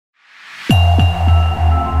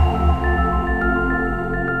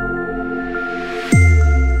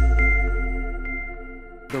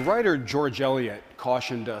writer George Eliot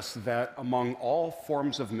cautioned us that among all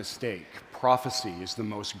forms of mistake, prophecy is the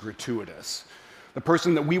most gratuitous. The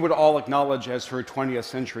person that we would all acknowledge as her 20th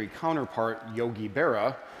century counterpart, Yogi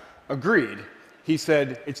Berra, agreed. He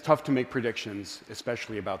said, it's tough to make predictions,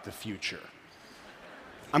 especially about the future.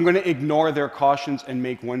 I'm going to ignore their cautions and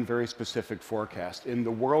make one very specific forecast. In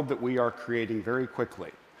the world that we are creating very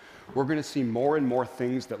quickly, we're going to see more and more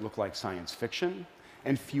things that look like science fiction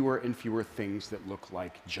and fewer things that look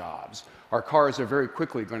like jobs. Our cars are very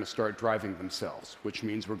quickly going to start driving themselves, which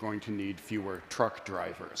means we're going to need fewer truck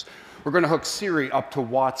drivers. We're going to hook Siri up to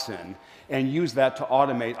Watson and use that to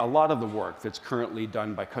automate a lot of the work that's currently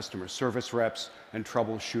done by customer service reps and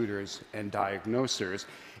troubleshooters and diagnosers.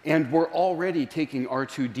 And we're already taking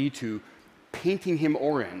R2-D2, painting him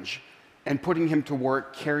orange, and putting him to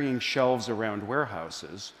work carrying shelves around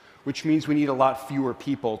warehouses, which means we need a lot fewer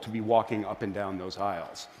people to be walking up and down those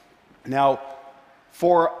aisles. Now,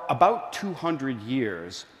 for about 200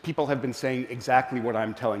 years, people have been saying exactly what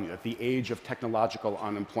I'm telling you, that the age of technological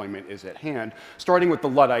unemployment is at hand, starting with the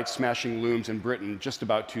Luddites smashing looms in Britain just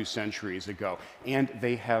about 2 centuries ago. And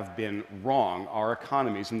they have been wrong. Our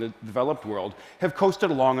economies in the developed world have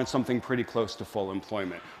coasted along on something pretty close to full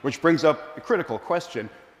employment, which brings up a critical question: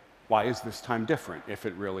 why is this time different, if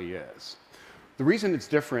it really is? The reason it's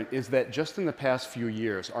different is that just in the past few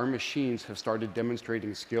years, our machines have started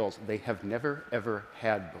demonstrating skills they have never, ever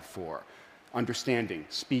had before. Understanding,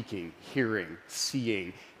 speaking, hearing,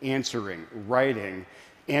 seeing, answering, writing,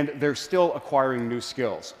 and they're still acquiring new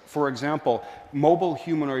skills. For example, mobile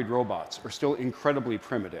humanoid robots are still incredibly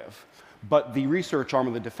primitive, but the research arm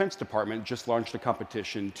of the Defense Department just launched a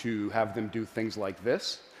competition to have them do things like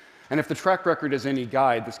this. And if the track record is any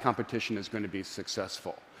guide, this competition is going to be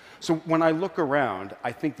successful. So when I look around,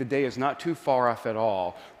 I think the day is not too far off at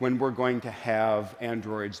all when we're going to have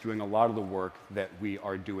androids doing a lot of the work that we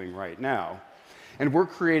are doing right now. And we're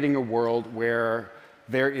creating a world where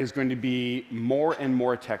there is going to be more and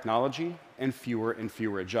more technology and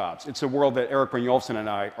fewer jobs. It's a world that Erik Brynjolfsson and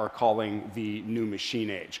I are calling the new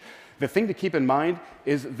machine age. The thing to keep in mind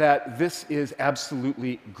is that this is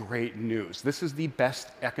absolutely great news. This is the best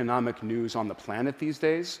economic news on the planet these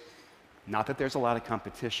days. Not that there's a lot of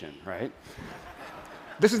competition, right?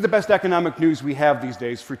 This is the best economic news we have these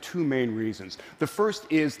days for 2 main reasons. The first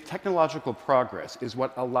is technological progress is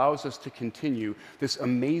what allows us to continue this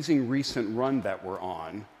amazing recent run that we're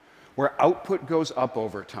on, where output goes up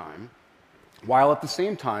over time, while at the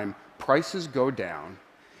same time prices go down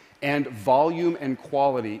and volume and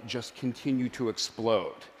quality just continue to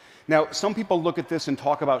explode. Now, some people look at this and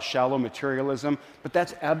talk about shallow materialism, but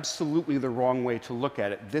that's absolutely the wrong way to look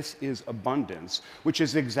at it. This is abundance, which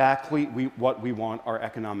is exactly what we want our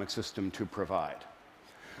economic system to provide.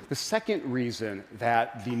 The second reason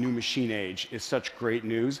that the new machine age is such great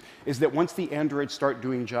news is that once the androids start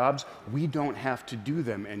doing jobs, we don't have to do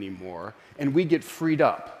them anymore, and we get freed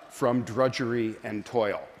up from drudgery and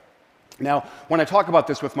toil. Now, when I talk about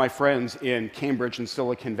this with my friends in Cambridge and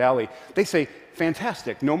Silicon Valley, they say,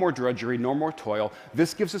 fantastic, no more drudgery, no more toil.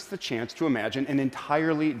 This gives us the chance to imagine an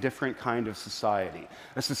entirely different kind of society,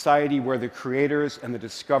 a society where the creators and the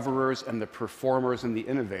discoverers and the performers and the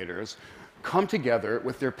innovators come together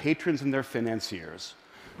with their patrons and their financiers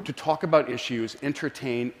to talk about issues,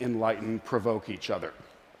 entertain, enlighten, provoke each other.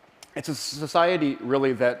 It's a society,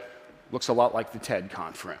 really, that looks a lot like the TED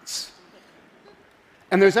conference.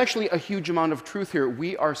 And there's actually a huge amount of truth here.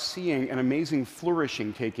 We are seeing an amazing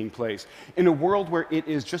flourishing taking place in a world where it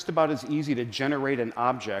is just about as easy to generate an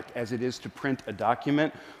object as it is to print a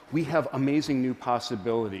document. We have amazing new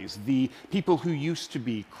possibilities. The people who used to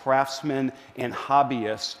be craftsmen and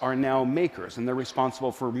hobbyists are now makers, and they're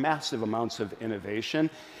responsible for massive amounts of innovation.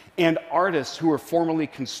 And artists who were formerly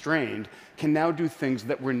constrained can now do things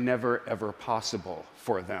that were never, ever possible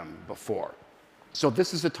for them before. So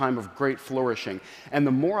this is a time of great flourishing. And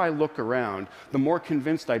the more I look around, the more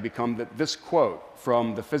convinced I become that this quote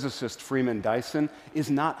from the physicist Freeman Dyson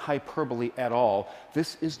is not hyperbole at all.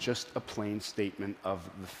 This is just a plain statement of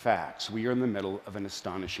the facts. We are in the middle of an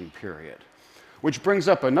astonishing period. Which brings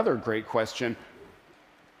up another great question.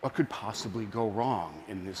 What could possibly go wrong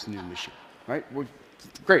in this new machine? Right? Well,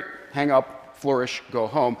 great. Hang up. Flourish, go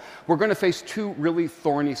home. We're going to face 2 really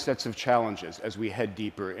thorny sets of challenges as we head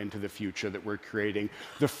deeper into the future that we're creating.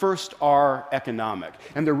 The first are economic,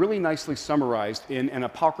 and they're really nicely summarized in an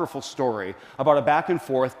apocryphal story about a back and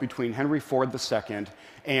forth between Henry Ford II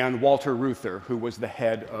and Walter Reuther, who was the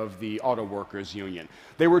head of the Auto Workers Union.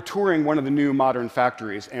 They were touring one of the new modern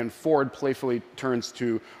factories, and Ford playfully turns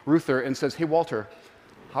to Reuther and says, "Hey, Walter,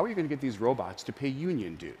 how are you going to get these robots to pay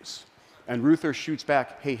union dues?" And Reuther shoots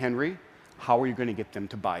back, "Hey, Henry, how are you going to get them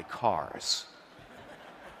to buy cars?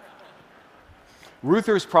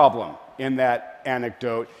 Reuther's problem in that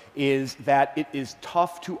anecdote is that it is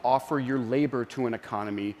tough to offer your labor to an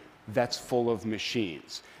economy that's full of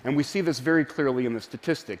machines. And we see this very clearly in the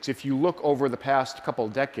statistics. If you look over the past couple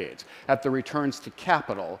decades at the returns to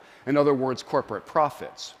capital, in other words, corporate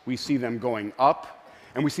profits, we see them going up,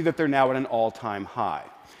 and we see that they're now at an all-time high.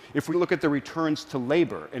 If we look at the returns to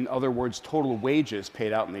labor, in other words, total wages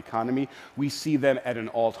paid out in the economy, we see them at an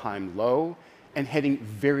all-time low and heading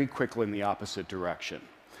very quickly in the opposite direction.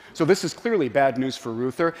 So this is clearly bad news for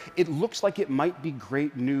Reuther. It looks like it might be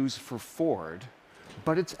great news for Ford,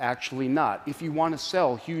 but it's actually not. If you want to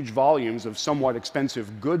sell huge volumes of somewhat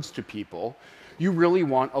expensive goods to people, you really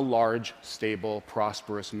want a large, stable,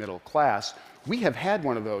 prosperous middle class. We have had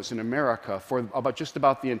one of those in America for just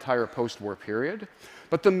about the entire post-war period,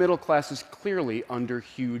 but the middle class is clearly under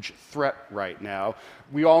huge threat right now.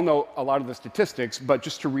 We all know a lot of the statistics, but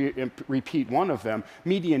just to repeat one of them,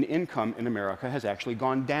 median income in America has actually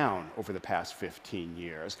gone down over the past 15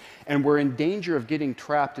 years, and we're in danger of getting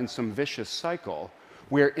trapped in some vicious cycle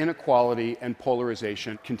where inequality and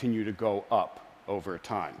polarization continue to go up over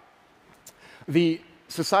time. The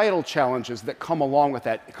societal challenges that come along with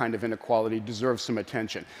that kind of inequality deserve some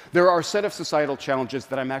attention. There are a set of societal challenges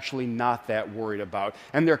that I'm actually not that worried about,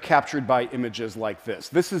 and they're captured by images like this.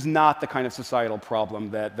 This is not the kind of societal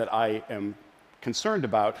problem that I am concerned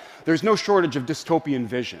about. There's no shortage of dystopian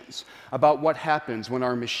visions about what happens when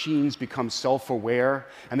our machines become self-aware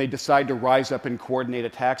and they decide to rise up and coordinate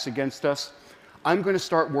attacks against us. I'm going to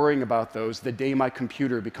start worrying about those the day my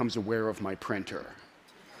computer becomes aware of my printer.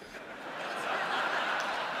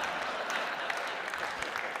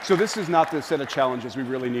 So this is not the set of challenges we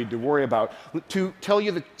really need to worry about. To tell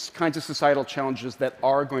you the kinds of societal challenges that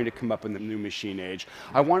are going to come up in the new machine age,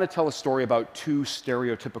 I want to tell a story about two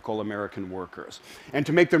stereotypical American workers. And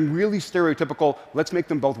to make them really stereotypical, let's make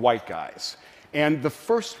them both white guys. And the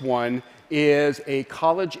first one is a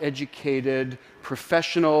college-educated,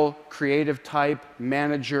 professional, creative type,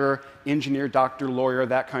 manager, engineer, doctor, lawyer,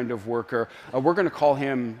 that kind of worker. We're going to call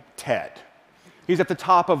him Ted. He's at the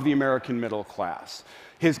top of the American middle class.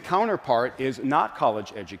 His counterpart is not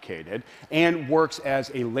college-educated and works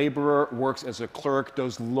as a laborer, works as a clerk,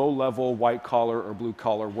 does low-level white-collar or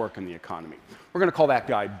blue-collar work in the economy. We're going to call that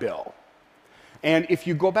guy Bill. And if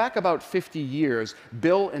you go back about 50 years,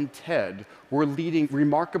 Bill and Ted were leading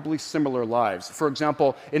remarkably similar lives. For example,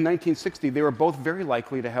 in 1960, they were both very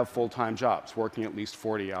likely to have full-time jobs, working at least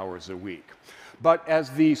 40 hours a week. But as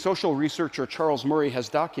the social researcher Charles Murray has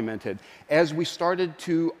documented, as we started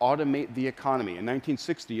to automate the economy, in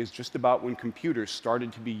 1960 is just about when computers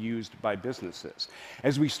started to be used by businesses.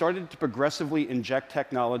 As we started to progressively inject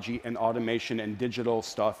technology and automation and digital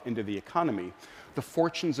stuff into the economy, the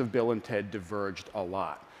fortunes of Bill and Ted diverged a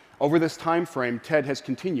lot. Over this time frame, Ted has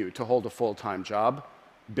continued to hold a full-time job.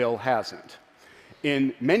 Bill hasn't.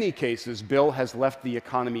 In many cases, Bill has left the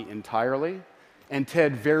economy entirely, and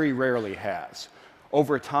Ted very rarely has.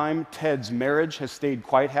 Over time, Ted's marriage has stayed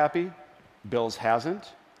quite happy, Bill's hasn't.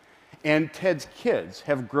 And Ted's kids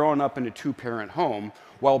have grown up in a two-parent home,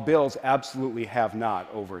 while Bill's absolutely have not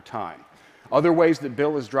over time. Other ways that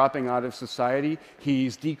Bill is dropping out of society,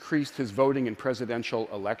 he's decreased his voting in presidential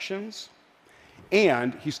elections,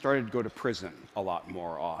 and he started to go to prison a lot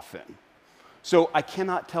more often. So I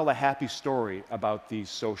cannot tell a happy story about these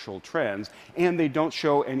social trends, and they don't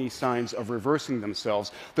show any signs of reversing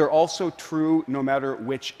themselves. They're also true no matter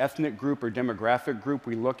which ethnic group or demographic group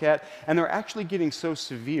we look at, and they're actually getting so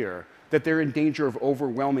severe that they're in danger of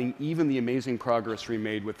overwhelming even the amazing progress we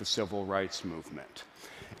made with the civil rights movement.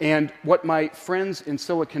 And what my friends in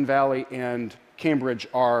Silicon Valley and Cambridge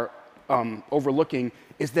are overlooking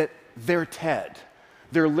is that they're Ted.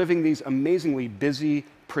 They're living these amazingly busy,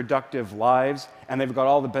 productive lives, and they've got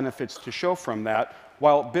all the benefits to show from that,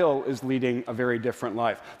 while Bill is leading a very different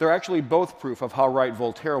life. They're actually both proof of how right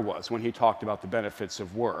Voltaire was when he talked about the benefits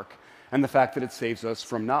of work and the fact that it saves us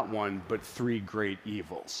from not one, but three great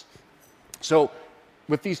evils. So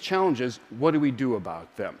with these challenges, what do we do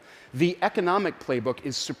about them? The economic playbook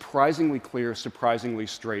is surprisingly clear, surprisingly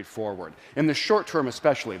straightforward. In the short term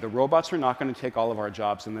especially, the robots are not going to take all of our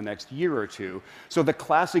jobs in the next year or two, so the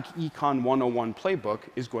classic Econ 101 playbook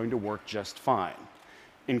is going to work just fine.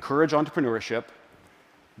 Encourage entrepreneurship,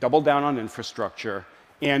 double down on infrastructure,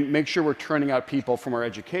 and make sure we're turning out people from our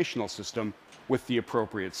educational system with the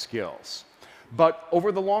appropriate skills. But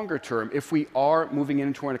over the longer term, if we are moving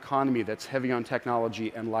into an economy that's heavy on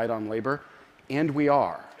technology and light on labor, and we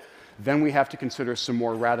are, then we have to consider some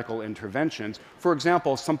more radical interventions. For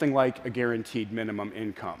example, something like a guaranteed minimum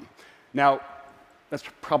income. Now, That's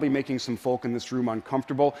probably making some folk in this room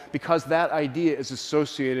uncomfortable because that idea is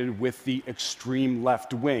associated with the extreme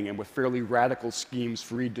left wing and with fairly radical schemes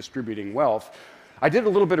for redistributing wealth. I did a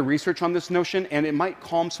little bit of research on this notion, and it might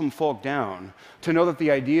calm some folk down to know that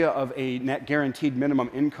the idea of a net guaranteed minimum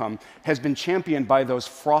income has been championed by those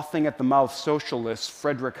frothing at the mouth socialists,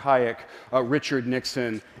 Frederick Hayek, Richard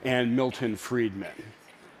Nixon, and Milton Friedman.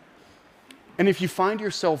 And if you find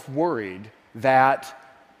yourself worried that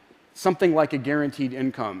something like a guaranteed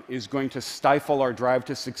income is going to stifle our drive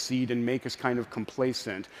to succeed and make us kind of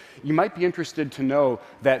complacent, you might be interested to know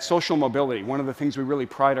that social mobility, one of the things we really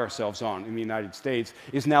pride ourselves on in the United States,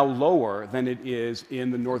 is now lower than it is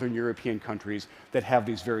in the Northern European countries that have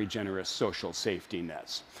these very generous social safety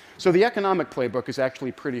nets. So the economic playbook is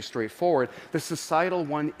actually pretty straightforward. The societal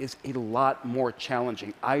one is a lot more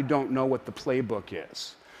challenging. I don't know what the playbook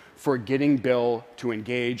is for getting Bill to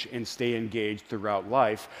engage and stay engaged throughout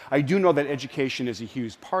life. I do know that education is a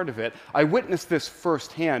huge part of it. I witnessed this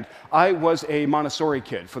firsthand. I was a Montessori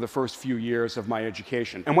kid for the first few years of my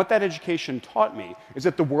education. And what that education taught me is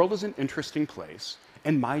that the world is an interesting place,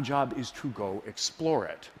 and my job is to go explore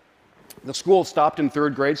it. The school stopped in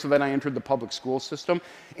 3rd grade, so then I entered the public school system,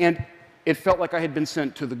 and it felt like I had been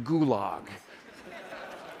sent to the gulag.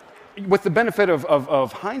 With the benefit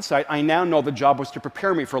of hindsight, I now know the job was to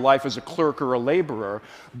prepare me for life as a clerk or a laborer,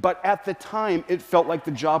 but at the time, it felt like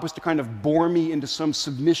the job was to kind of bore me into some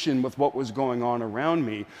submission with what was going on around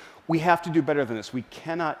me. We have to do better than this. We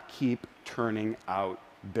cannot keep turning out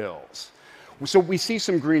bills. So we see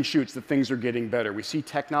some green shoots that things are getting better. We see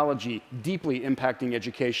technology deeply impacting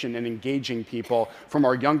education and engaging people, from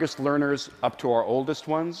our youngest learners up to our oldest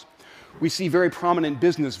ones. We see very prominent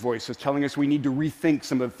business voices telling us we need to rethink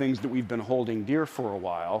some of the things that we've been holding dear for a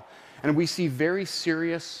while. And we see very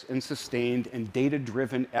serious and sustained and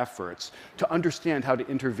data-driven efforts to understand how to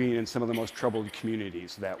intervene in some of the most troubled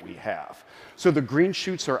communities that we have. So the green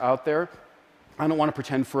shoots are out there. I don't want to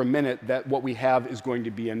pretend for a minute that what we have is going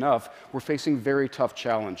to be enough. We're facing very tough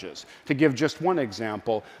challenges. To give just one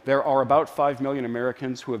example, there are about 5 million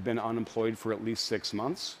Americans who have been unemployed for at least 6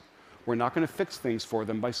 months. We're not going to fix things for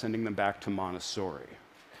them by sending them back to Montessori.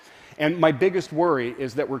 And my biggest worry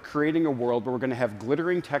is that we're creating a world where we're going to have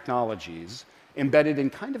glittering technologies embedded in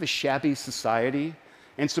kind of a shabby society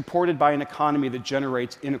and supported by an economy that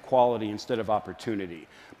generates inequality instead of opportunity.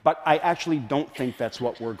 But I actually don't think that's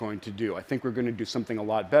what we're going to do. I think we're going to do something a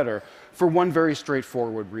lot better for one very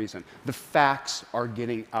straightforward reason. The facts are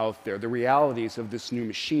getting out there. The realities of this new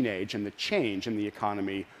machine age and the change in the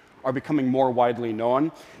economy are becoming more widely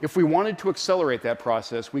known. If we wanted to accelerate that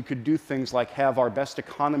process, we could do things like have our best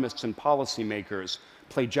economists and policymakers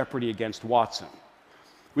play Jeopardy against Watson.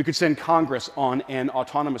 We could send Congress on an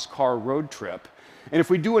autonomous car road trip. And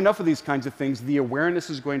if we do enough of these kinds of things, the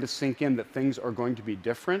awareness is going to sink in that things are going to be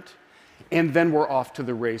different, and then we're off to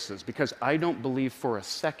the races. Because I don't believe for a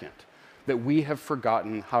second that we have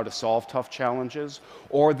forgotten how to solve tough challenges,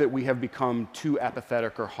 or that we have become too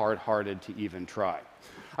apathetic or hard-hearted to even try.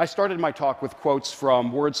 I started my talk with quotes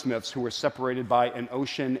from wordsmiths who were separated by an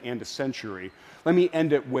ocean and a century. Let me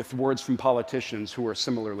end it with words from politicians who are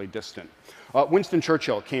similarly distant. Winston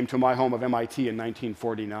Churchill came to my home of MIT in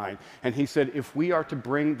 1949, and he said, if we are to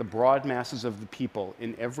bring the broad masses of the people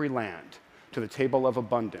in every land to the table of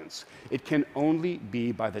abundance, it can only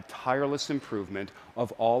be by the tireless improvement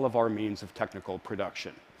of all of our means of technical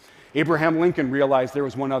production. Abraham Lincoln realized there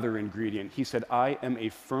was one other ingredient. He said, I am a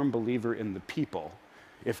firm believer in the people.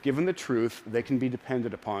 If given the truth, they can be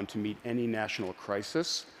depended upon to meet any national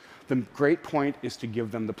crisis. The great point is to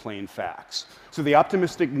give them the plain facts. So the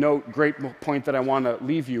optimistic note, great point that I want to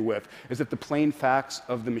leave you with is that the plain facts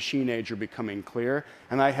of the machine age are becoming clear,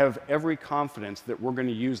 and I have every confidence that we're going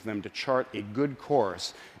to use them to chart a good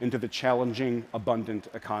course into the challenging, abundant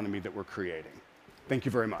economy that we're creating. Thank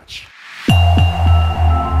you very much.